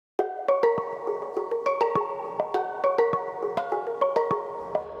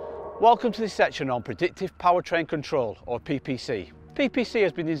Welcome to this section on Predictive Powertrain Control, or PPC. PPC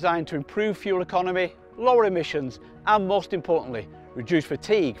has been designed to improve fuel economy, lower emissions and, most importantly, reduce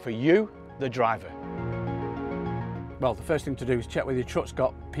fatigue for you, the driver. Well, the first thing to do is check whether your truck's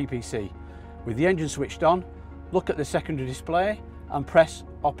got PPC. With the engine switched on, look at the secondary display and press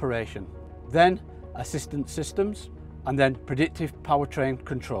Operation. Then Assistant Systems and then Predictive Powertrain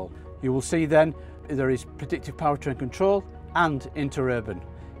Control. You will see then there is Predictive Powertrain Control and Interurban.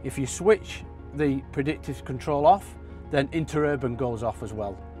 If you switch the predictive control off, then Interurban goes off as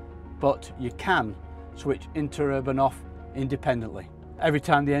well. But you can switch Interurban off independently. Every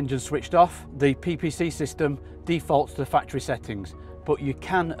time the engine's switched off, the PPC system defaults to factory settings, but you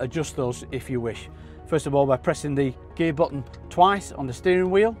can adjust those if you wish. First of all, by pressing the gear button twice on the steering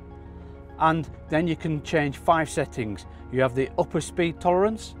wheel, and then you can change 5 settings. You have the upper speed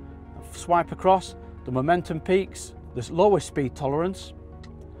tolerance, swipe across, the momentum peaks, the lower speed tolerance,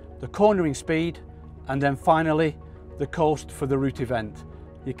 the cornering speed, and then finally the coast for the route event.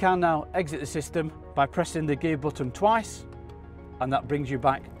 You can now exit the system by pressing the gear button twice, and that brings you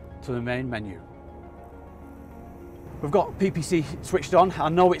back to the main menu. We've got PPC switched on. I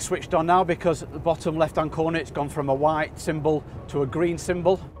know it's switched on now because at the bottom left hand corner it's gone from a white symbol to a green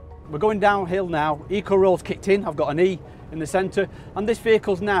symbol. We're going downhill now. Eco roll's kicked in. I've got an E in the centre, and this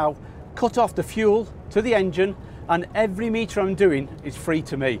vehicle's now cut off the fuel to the engine, and every metre I'm doing is free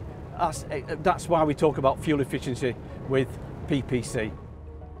to me. That's why we talk about fuel efficiency with PPC.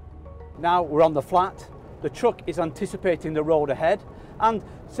 Now we're on the flat. The truck is anticipating the road ahead, and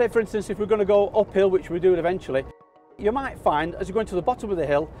say for instance if we're going to go uphill, which we're doing eventually, you might find as you're going to the bottom of the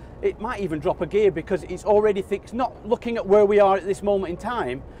hill it might even drop a gear because it's already it's not looking at where we are at this moment in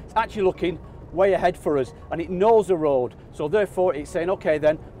time, it's actually looking way ahead for us, and it knows the road, so therefore it's saying okay,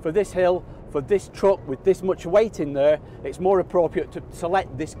 then for this hill, for this truck with this much weight in there, it's more appropriate to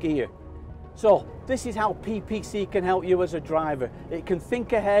select this gear. So this is how PPC can help you as a driver. It can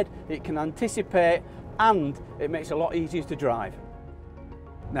think ahead, it can anticipate, and it makes it a lot easier to drive.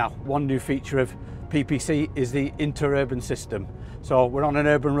 Now, one new feature of PPC is the Interurban System. So we're on an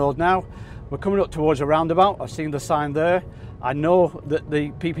urban road now. We're coming up towards a roundabout. I've seen the sign there. I know that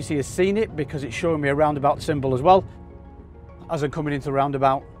the PPC has seen it because it's showing me a roundabout symbol as well. As I'm coming into the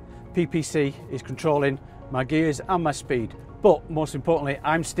roundabout, PPC is controlling my gears and my speed. But most importantly,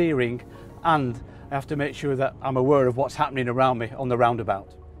 I'm steering, and I have to make sure that I'm aware of what's happening around me on the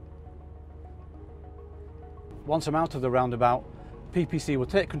roundabout. Once I'm out of the roundabout, PPC will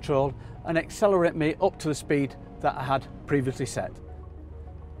take control and accelerate me up to the speed that I had previously set.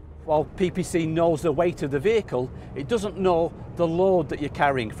 While PPC knows the weight of the vehicle, it doesn't know the load that you're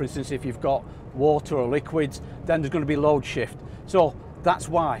carrying. For instance, if you've got water or liquids, then there's going to be load shift. So that's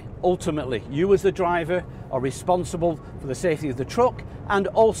why ultimately you as the driver are responsible for the safety of the truck and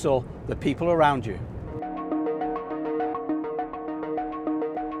also the people around you.